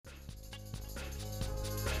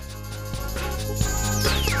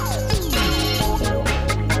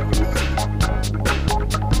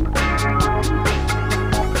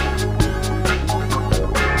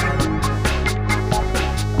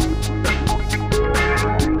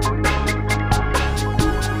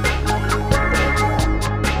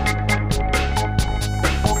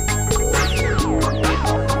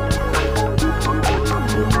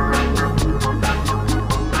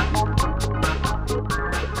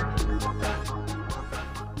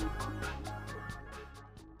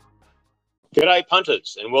G'day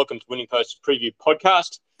punters and welcome to Winning Post's preview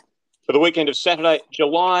podcast for the weekend of Saturday,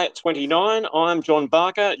 July 29. I'm John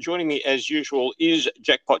Barker. Joining me as usual is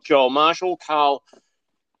Jackpot Joel Marshall. Carl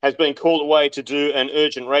has been called away to do an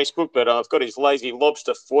urgent race book, but I've got his lazy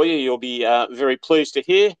lobster for you. You'll be very pleased to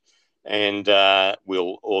hear. And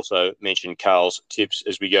we'll also mention Carl's tips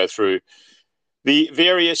as we go through the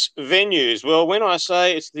various venues. Well, when I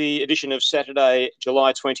say it's the edition of Saturday,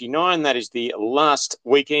 July 29, that is the last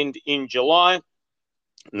weekend in July.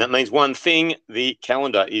 And that means one thing, the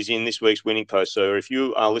calendar is in this week's Winning Post. So if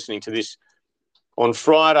you are listening to this on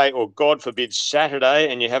Friday or, God forbid,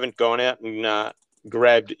 Saturday, and you haven't gone out and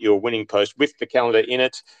grabbed your Winning Post with the calendar in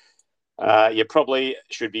it, you probably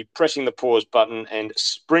should be pressing the pause button and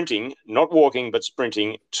sprinting, not walking, but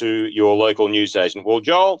sprinting to your local newsagent. Well,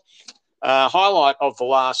 Joel, highlight of the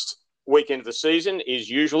last weekend of the season is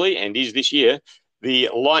usually, and is this year, the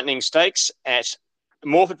Lightning Stakes at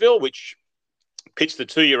Morphettville, which pits the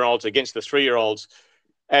 2-year-olds against the 3-year-olds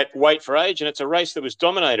at weight for age. And it's a race that was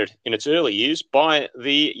dominated in its early years by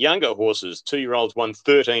the younger horses. 2-year-olds won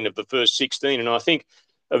 13 of the first 16. And I think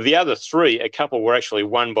of the other 3, a couple were actually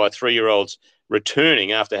won by 3-year-olds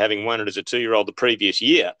returning after having won it as a 2-year-old the previous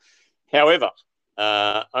year. However,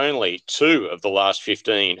 only 2 of the last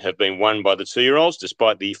 15 have been won by the 2-year-olds,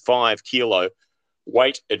 despite the 5-kilo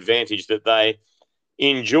weight advantage that they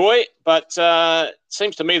enjoy. But it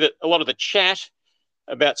seems to me that a lot of the chat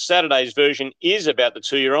about Saturday's version is about the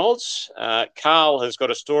 2-year-olds. Carl has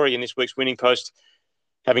got a story in this week's Winning Post.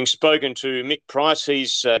 Having spoken to Mick Price,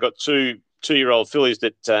 he's got 2 2-year-old fillies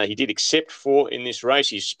that he did accept for in this race.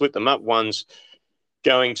 He's split them up. One's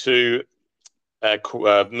going to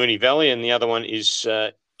Moonee Valley, and the other one is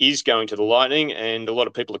going to the Lightning, and a lot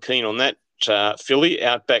of people are keen on that filly,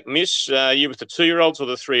 Outback Miss. You with the 2-year-olds or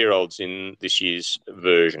the 3-year-olds in this year's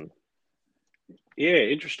version? Yeah,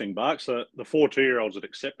 interesting, Barks. The 4 2-year-olds that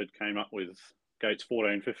accepted came up with gates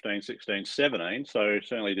 14, 15, 16, 17, so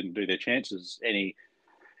certainly didn't do their chances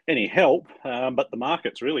any help, but the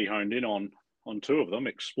market's really honed in on 2 of them,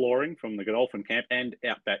 Exploring from the Godolphin camp and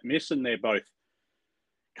Outback Miss, and they're both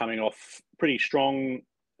coming off pretty strong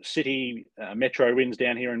city metro wins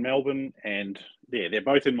down here in Melbourne. And yeah, they're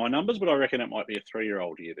both in my numbers, but I reckon it might be a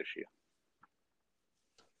 3-year-old year this year.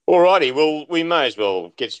 All righty. Well, we may as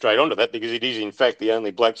well get straight onto that because it is, in fact, the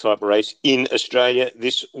only black type race in Australia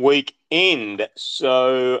this weekend.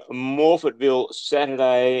 So Morphettville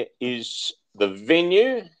Saturday is the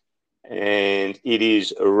venue, and it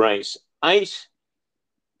is race 8.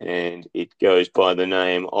 And it goes by the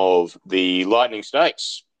name of the Lightning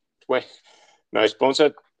Stakes. No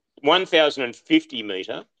sponsor. 1,050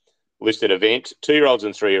 metre listed event. 2-year-olds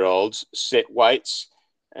and 3-year-olds, set weights,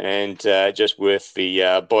 and just worth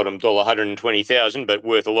the bottom dollar, 120,000, but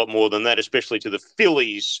worth a lot more than that, especially to the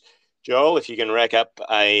fillies. Joel, if you can rack up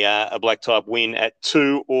a black type win at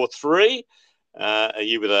 2 or 3, are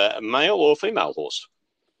you with a male or female horse?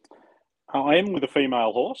 I am with a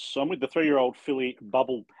female horse. I'm with the 3-year-old filly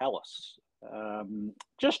Bubble Palace.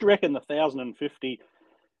 Just reckon the 1,050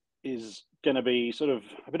 is going to be sort of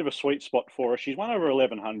a bit of a sweet spot for her. She's won over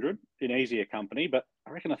 1,100 in easier company, but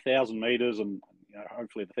I reckon 1,000 metres and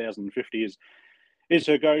hopefully the 1,050 is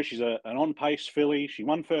her go. She's an on-pace filly. She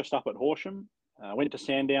won first up at Horsham, went to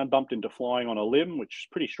Sandown, bumped into Flying on a Limb, which is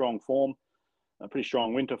pretty strong form, a pretty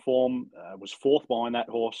strong winter form. Was 4th behind that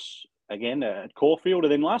horse again at Caulfield.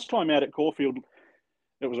 And then last time out at Caulfield,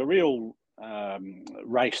 it was a real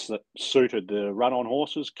race that suited the run-on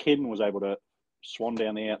horses. Ken was able to swan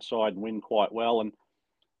down the outside and win quite well, and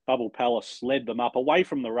Bubble Palace led them up away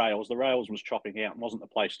from the rails. The rails was chopping out and wasn't the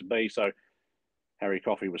place to be, so Harry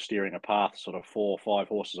Coffey was steering a path sort of 4 or 5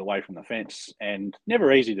 horses away from the fence, and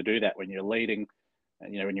never easy to do that when you're leading,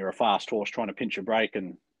 and when you're a fast horse trying to pinch a break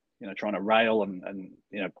and trying to rail and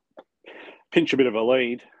pinch a bit of a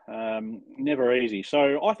lead. Never easy.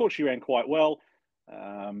 So I thought she ran quite well.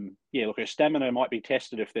 Look, her stamina might be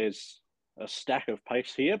tested if there's a stack of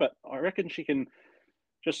pace here, but I reckon she can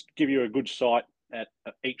just give you a good sight at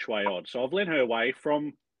each way odds. So I've lent her away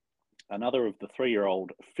from another of the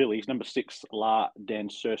 3-year-old fillies, number 6, La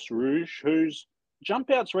Danseuse Rouge, whose jump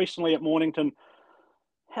outs recently at Mornington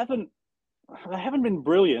haven't been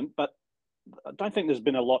brilliant, but I don't think there's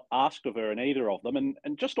been a lot asked of her in either of them.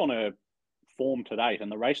 And just on her form to date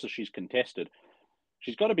and the races she's contested,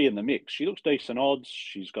 she's got to be in the mix. She looks decent odds.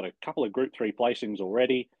 She's got a couple of Group 3 placings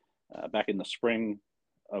already back in the spring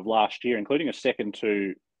of last year, including a second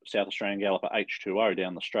to South Australian Galloper H2O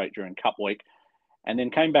down the straight during Cup Week, and then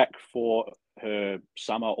came back for her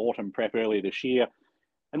autumn prep earlier this year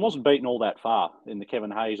and wasn't beaten all that far in the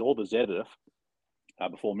Kevin Hayes or the Zedif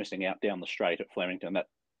before missing out down the straight at Flemington. That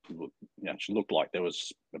she looked like there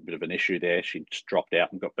was a bit of an issue there. She just dropped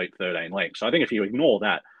out and got beat 13 lengths. So I think if you ignore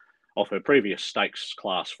that off her previous stakes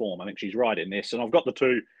class form, I think she's right in this. And I've got the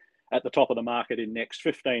two at the top of the market in next.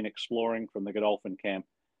 15 Exploring from the Godolphin camp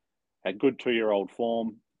had good 2-year-old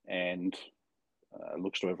form and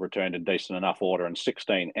looks to have returned in decent enough order. And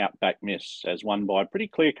 16 Outback Miss has won by pretty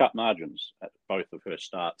clear-cut margins at both of her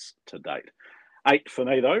starts to date. 8 for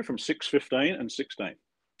me, though, from 6, 15 and 16.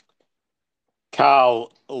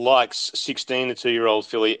 Carl likes 16, the 2-year-old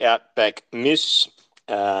filly Outback Miss,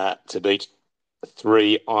 to beat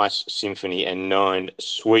 3 Ice Symphony and 9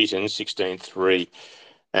 Sweeten. 16, 3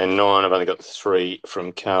 and 9. I've only got 3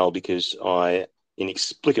 from Carl because I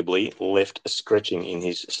inexplicably left a scratching in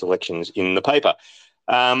his selections in the paper.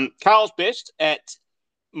 Carl's best at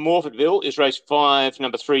Morfordville is race 5,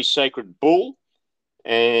 number 3, Sacred Bull.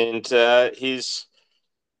 And his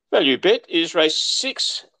value bet is race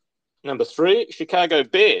 6, number 3, Chicago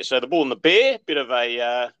Bear. So the Bull and the Bear, bit of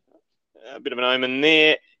an omen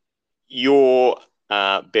there. Your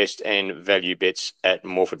best and value bets at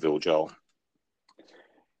Morfordville, Joel.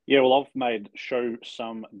 Yeah, well, I've made Show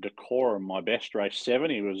Some Decorum my best, race 7.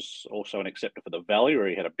 He was also an acceptor for the Valley, where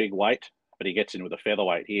he had a big weight, but he gets in with a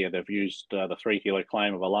featherweight here. They've used the 3-kilo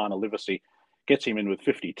claim of Alana Livesey, gets him in with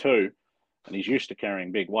 52, and he's used to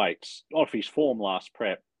carrying big weights. Off his form last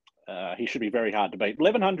prep, he should be very hard to beat.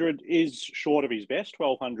 1100 is short of his best,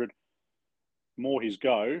 1200 more his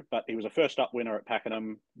go, but he was a first-up winner at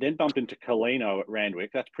Pakenham, then bumped into Colino at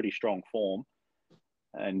Randwick. That's pretty strong form.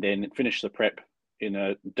 And then finished the prep in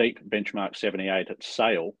a deep benchmark 78 at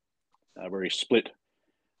Sale, where he split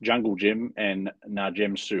Jungle Jim and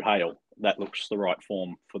Najem Suhail. That looks the right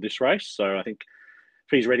form for this race. So I think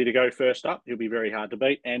if he's ready to go first up, he'll be very hard to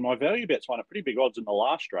beat. And my value bet's won a pretty big odds in the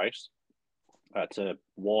last race. It's a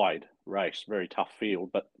wide race, very tough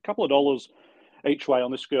field, but a couple of dollars each way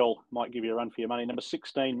on this girl might give you a run for your money. Number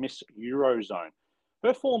 16, Miss Eurozone.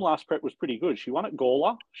 Her form last prep was pretty good. She won at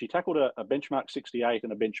Gawler. She tackled a benchmark 68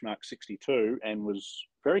 and a benchmark 62 and was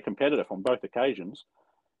very competitive on both occasions.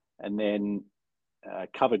 And then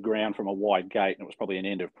covered ground from a wide gate, and it was probably an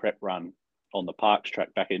end of prep run on the Parks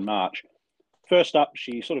track back in March. First up,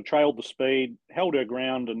 she sort of trailed the speed, held her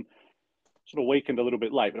ground, and sort of weakened a little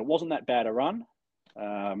bit late, but it wasn't that bad a run.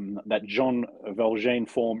 That John Valjean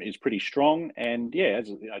form is pretty strong, and yeah,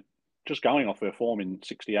 just going off her form in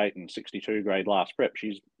 68 and 62 grade last prep,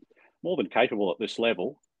 she's more than capable at this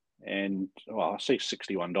level. And I see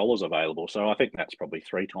 $61 available, so I think that's probably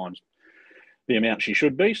 3 times the amount she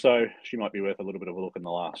should be. So she might be worth a little bit of a look in the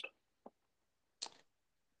last.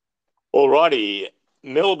 Alrighty,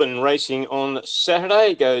 Melbourne racing on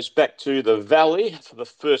Saturday goes back to the Valley for the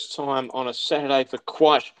first time on a Saturday for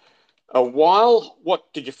quite a while.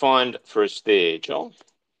 What did you find for us there, Joel?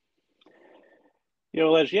 Yeah,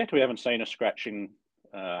 well, as yet we haven't seen a scratching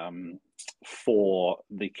for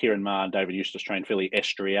the Kieran Maher and David Eustace trained filly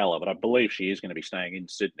Estriella, but I believe she is going to be staying in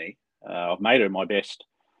Sydney. I've made her my best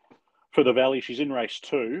for the Valley. She's in race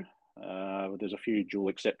 2. There's a few dual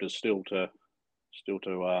acceptors still to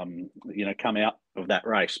come out of that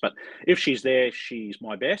race. But if she's there, she's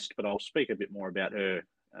my best. But I'll speak a bit more about her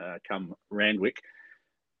come Randwick.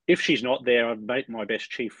 If she's not there, I've made my best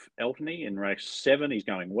Chief Eltony in race 7. He's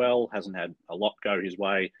going well, hasn't had a lot go his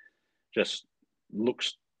way, just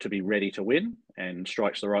looks to be ready to win and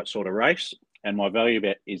strikes the right sort of race. And my value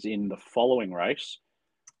bet is in the following race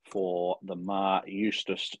for the Maher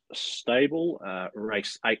Eustace stable,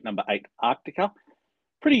 race 8, number 8, Arctica.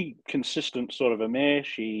 Pretty consistent sort of a mare.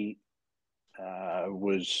 She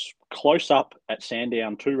was close up at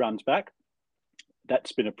Sandown 2 runs back.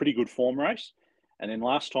 That's been a pretty good form race. And then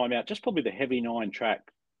last time out, just probably the heavy 9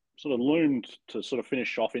 track sort of loomed to sort of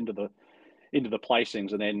finish off into the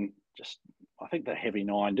placings. And then just, I think the heavy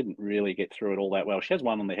 9 didn't really get through it all that well. She has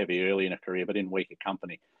won on the heavy early in her career, but in weaker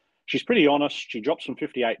company. She's pretty honest. She drops from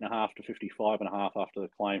 58.5 to 55.5 after the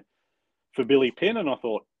claim for Billy Pinn. And I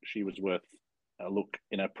thought she was worth a look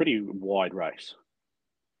in a pretty wide race.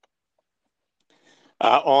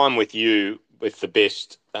 I'm with you with the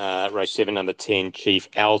best race 7, number 10, Chief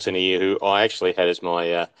Altony, who I actually had as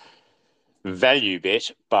my value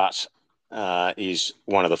bet, but is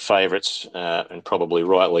one of the favourites, and probably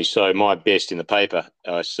rightly so. My best in the paper,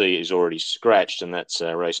 I see, is already scratched, and that's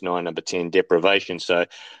race 9, number 10, Deprivation. So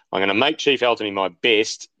I'm going to make Chief Altony my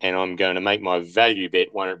best, and I'm going to make my value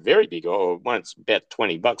bet one very big, or one it's about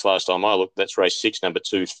 $20 last time I looked. That's race 6, number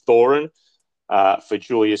 2, Thorin, for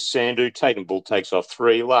Julius Sandu. Tatum Bull takes off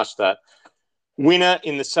 3. Last start winner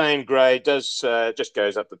in the same grade, does just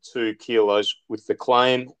goes up to 2 kilos with the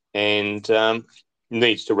claim, and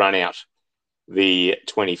needs to run out the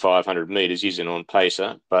 2,500 metres, isn't on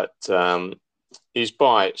pacer, but is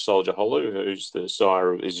by Soldier Hollow, who's the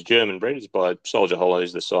sire of, is German bred, is by Soldier Hollow,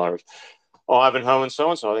 who's the sire of Ivanhoe and so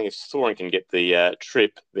on. So I think if Thorin can get the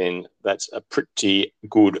trip, then that's a pretty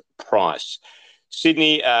good price.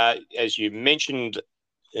 Sydney, as you mentioned,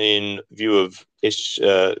 in view of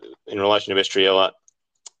in relation to Estriella,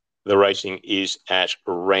 the racing is at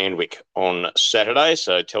Randwick on Saturday.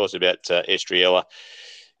 So tell us about Estriella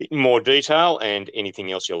in more detail and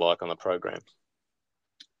anything else you like on the program.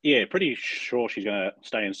 Yeah, pretty sure she's going to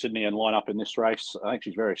stay in Sydney and line up in this race. I think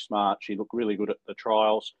she's very smart. She looked really good at the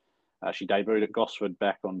trials. She debuted at Gosford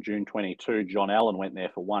back on June 22. John Allen went there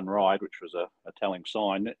for one ride, which was a telling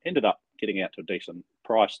sign. It ended up getting out to a decent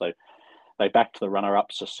price. They backed the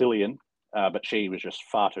runner-up Sicilian, but she was just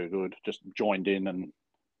far too good, just joined in and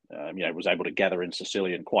was able to gather in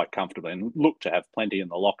Sicilian quite comfortably and looked to have plenty in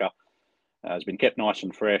the locker. Has been kept nice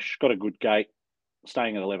and fresh, got a good gait.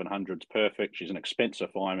 Staying at 1100 is perfect. She's an expensive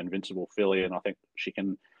I'm Invincible filly, and I think she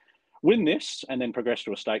can win this and then progress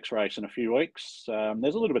to a stakes race in a few weeks.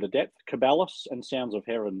 There's a little bit of depth. Caballos and Sounds of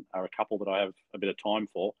Heron are a couple that I have a bit of time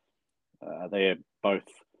for. They're both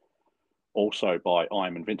also by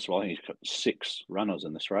I'm Invincible. I think he's got 6 runners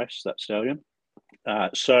in this race, that stallion.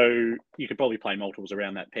 So you could probably play multiples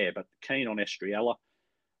around that pair, but keen on Estriella.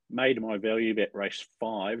 Made my value bet race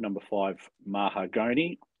 5, number 5,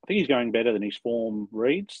 Mahagoni. I think he's going better than his form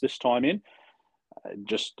reads this time in.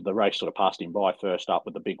 Just the race sort of passed him by first up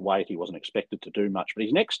with the big weight. He wasn't expected to do much, but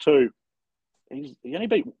his next 2, he only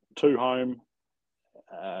beat 2 home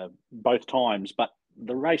both times. But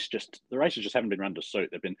the races just haven't been run to suit.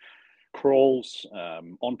 They've been crawls,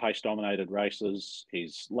 on pace dominated races.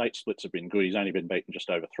 His late splits have been good. He's only been beaten just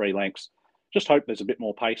over 3 lengths. Just hope there's a bit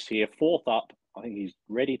more pace here. 4th up, I think he's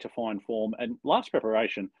ready to find form. And last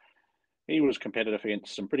preparation, he was competitive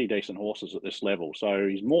against some pretty decent horses at this level. So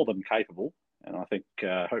he's more than capable. And I think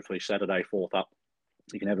hopefully Saturday, 4th up,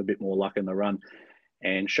 he can have a bit more luck in the run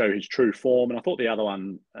and show his true form. And I thought the other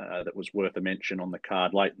one that was worth a mention on the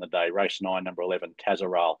card late in the day, race 9, number 11,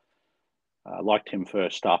 Tazaral. Liked him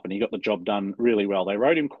first up, and he got the job done really well. They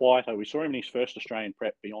rode him quieter. We saw him in his first Australian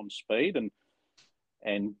prep Beyond Speed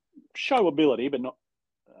and show ability, but not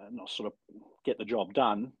sort of get the job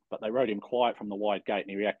done. But they rode him quiet from the wide gate, and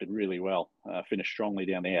he reacted really well. Finished strongly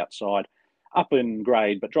down the outside, up in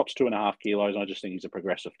grade, but drops 2.5 kilos. I just think he's a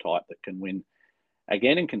progressive type that can win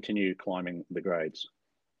again and continue climbing the grades.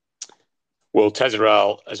 Well,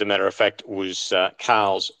 Tazaral, as a matter of fact, was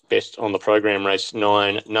Carl's best on the program, race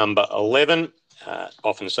 9, number 11.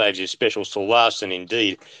 Often saves his specials till last, and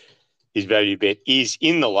indeed his value bet is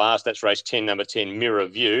in the last. That's race 10, number 10, Mirror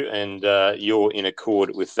View, and you're in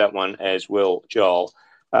accord with that one as well, Joel.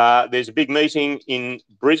 There's a big meeting in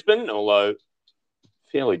Brisbane, although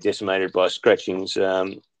fairly decimated by scratchings,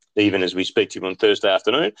 even as we speak to you on Thursday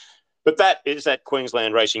afternoon. But that is at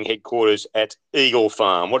Queensland Racing headquarters at Eagle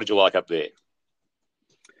Farm. What did you like up there?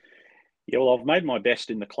 Yeah, well, I've made my best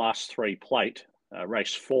in the Class 3 plate,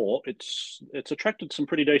 race 4. It's attracted some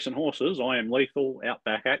pretty decent horses. I Am Lethal,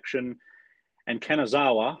 Outback Action, and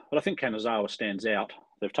Kanazawa. But I think Kanazawa stands out.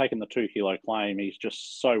 They've taken the 2 kilo claim. He's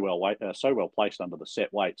just so well placed under the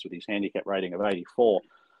set weights with his handicap rating of 84.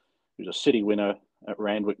 He was a city winner at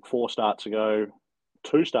Randwick 4 starts ago.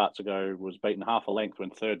 2 starts ago was beaten half a length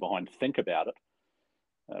when third behind Think About It,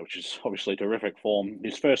 which is obviously terrific form.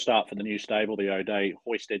 His first start for the new stable, the O'Day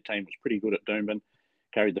Hoisted team, was pretty good at Doomben.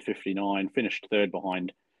 Carried the 59, finished third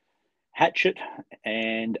behind Hatchet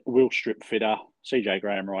and Will Strip Fitter. CJ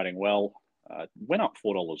Graham riding well. Went up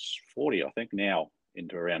 $4.40, I think, now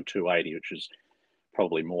into around $2.80, which is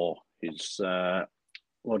probably more his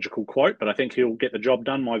logical quote. But I think he'll get the job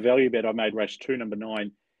done. My value bet, I made race 2, number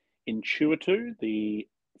 9, Intuitu, the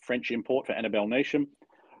French import for Annabelle Neesham.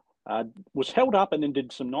 Was held up and then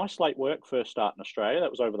did some nice late work first start in Australia.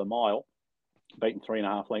 That was over the mile, beaten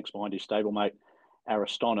 3.5 lengths behind his stablemate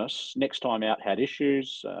Aristonis. Next time out had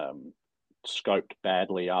issues, scoped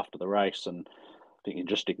badly after the race, and I think you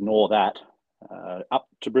just ignore that. Up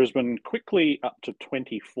to Brisbane quickly, up to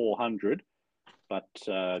 2,400, but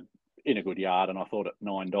in a good yard, and I thought at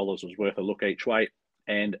 $9 was worth a look each way.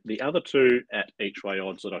 And the other 2 at each way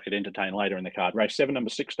odds that I could entertain later in the card. Race 7, number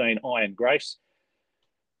 16, Iron Grace.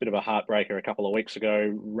 Bit of a heartbreaker a couple of weeks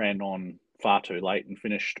ago. Ran on far too late and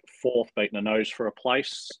finished 4th, beaten a nose for a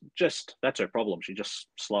place. Just, that's her problem. She just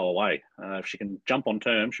slow away. If she can jump on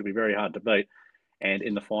terms, she'll be very hard to beat. And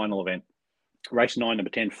in the final event, race 9, number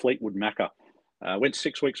 10, Fleetwood Macca. Went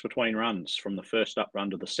 6 weeks between runs from the first up run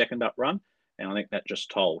to the second up run. And I think that just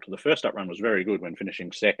told. The first up run was very good when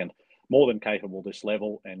finishing second. More than capable this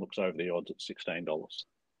level, and looks over the odds at $16.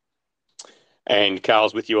 And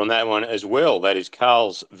Carl's with you on that one as well. That is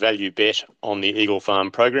Carl's value bet on the Eagle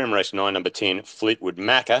Farm program, race 9, number 10, Fleetwood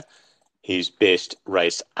Macca. His best,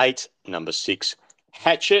 race 8, number 6,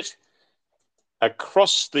 Hatchet.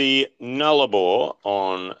 Across the Nullarbor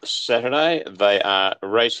on Saturday, they are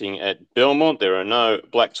racing at Belmont. There are no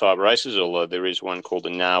black type races, although there is one called the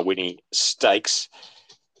Narwini Stakes,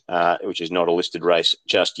 which is not a listed race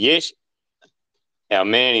just yet. Our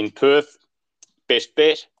man in Perth, best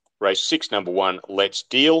bet, race 6, number 1, Let's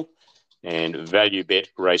Deal. And value bet,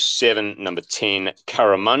 race 7, number 10,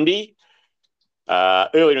 Curramundi.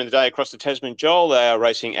 Earlier in the day across the Tasman, Joel, they are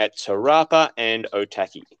racing at Tarapa and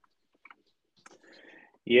Otaki.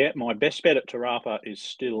 Yeah, my best bet at Tarapa is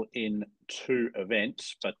still in 2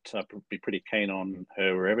 events, but be pretty keen on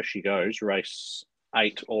her wherever she goes, race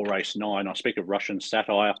 8 or race 9. I speak of Russian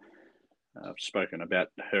Satire. I've spoken about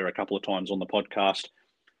her a couple of times on the podcast.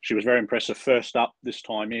 She was very impressive first up this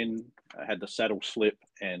time in, had the saddle slip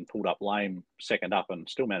and pulled up lame second up and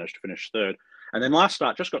still managed to finish third. And then last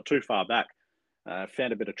start just got too far back,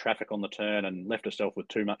 found a bit of traffic on the turn and left herself with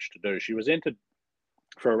too much to do. She was entered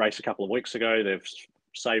for a race a couple of weeks ago. They've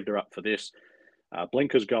saved her up for this.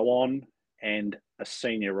 Blinkers go on and a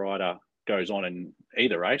senior rider goes on in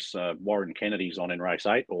either race. Warren Kennedy's on in race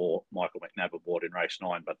 8 or Michael McNabb aboard in race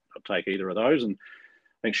 9, but I'll take either of those and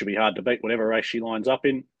I think she'll be hard to beat whatever race she lines up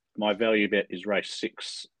in. My value bet is race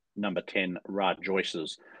 6, number 10, Ra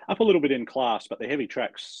Joyce's. Up a little bit in class, but the heavy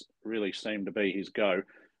tracks really seem to be his go.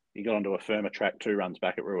 He got onto a firmer track 2 runs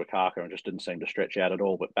back at Ruakaka and just didn't seem to stretch out at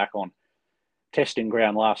all, but back on testing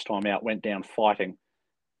ground last time out, went down fighting.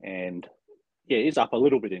 And yeah, is up a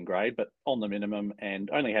little bit in grade, but on the minimum and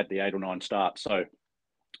only had the 8 or 9 starts. So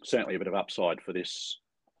certainly a bit of upside for this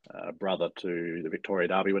brother to the Victoria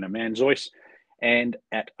Derby winner, Manzoice. And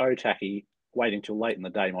at Otaki, waiting till late in the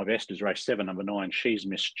day, my best is race 7, number 9, She's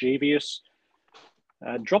Mischievous.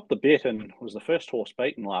 Dropped the bit and was the first horse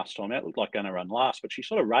beaten last time out. Looked like going to run last, but she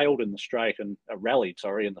sort of rallied in the straight and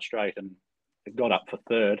got up for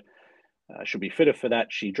third. She'll be fitter for that.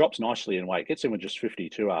 She drops nicely in weight, gets in with just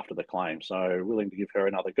 52 after the claim. So willing to give her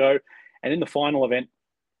another go. And in the final event,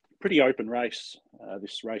 pretty open race,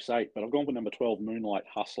 this race 8, but I've gone for number 12, Moonlight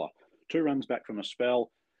Hustler. 2 runs back from a spell.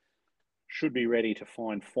 Should be ready to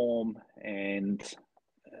find form, and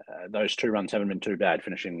those 2 runs haven't been too bad,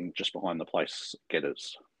 finishing just behind the place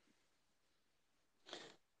getters.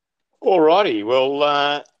 All righty.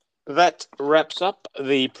 Well, that wraps up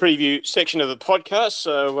the preview section of the podcast.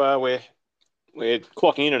 So we're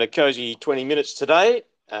clocking in at a cozy 20 minutes today.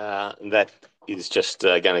 That is just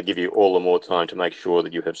going to give you all the more time to make sure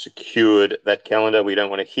that you have secured that calendar. We don't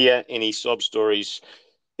want to hear any sob stories,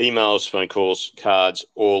 emails, phone calls, cards,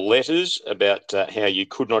 or letters about how you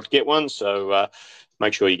could not get one. So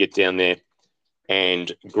make sure you get down there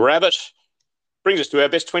and grab it. Brings us to our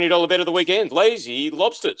best $20 bet of the weekend, Lazy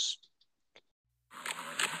Lobsters.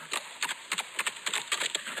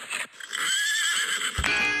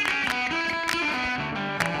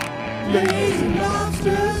 Lazy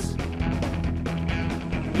Lobsters.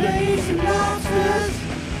 Lazy Lobsters.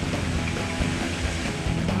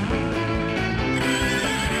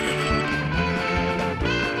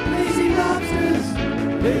 Lazy Lobsters.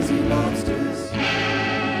 Lazy Lobsters.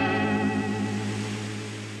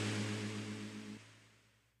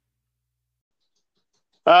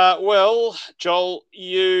 Well, Joel,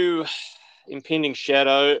 you, Impending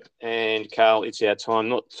Shadow, and Carl, It's Our Time,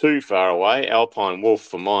 not too far away. Alpine Wolf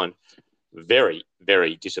for mine. Very,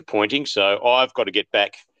 very disappointing. So I've got to get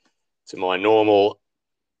back to my normal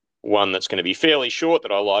one that's going to be fairly short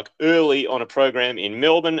that I like early on a program in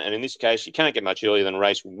Melbourne. And in this case, you can't get much earlier than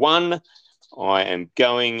race 1. I am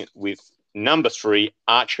going with number 3,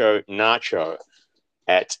 Archo Nacho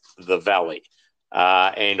at the Valley.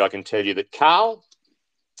 And I can tell you that Carl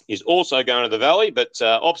is also going to the Valley, but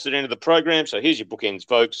opposite end of the program. So here's your bookends,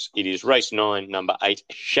 folks. It is race 9, number 8,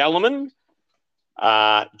 Shalaman.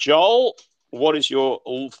 Joel, what is your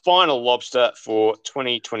final lobster for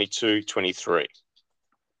 2022-23?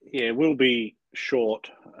 Yeah, we'll be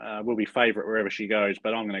short. We'll be favourite wherever she goes,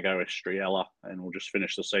 but I'm going to go Estriella and we'll just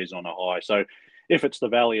finish the season on a high. So if it's the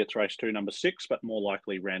Valley, it's race 2, number 6, but more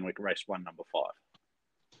likely Randwick, race 1, number 5.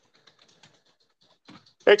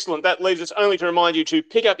 Excellent. That leaves us only to remind you to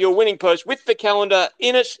pick up your winning post with the calendar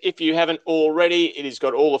in it if you haven't already. It has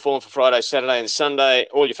got all the form for Friday, Saturday and Sunday,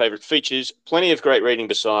 all your favourite features, plenty of great reading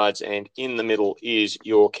besides, and in the middle is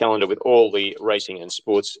your calendar with all the racing and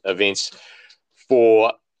sports events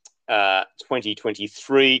for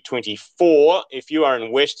 2023-24. If you are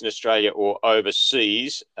in Western Australia or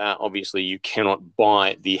overseas, obviously you cannot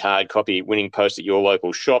buy the hard copy Winning Post at your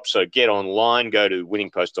local shop. So get online, go to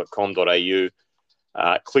winningpost.com.au,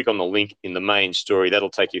 click on the link in the main story. That'll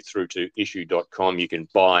take you through to issue.com. You can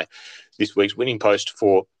buy this week's Winning Post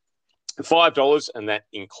for $5, and that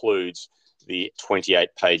includes the 28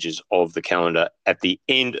 pages of the calendar at the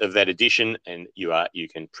end of that edition, and you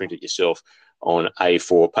can print it yourself on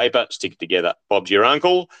A4 paper, stick it together. Bob's your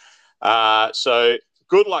uncle. So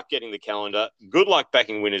good luck getting the calendar. Good luck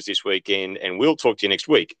backing winners this weekend, and we'll talk to you next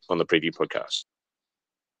week on the Preview Podcast.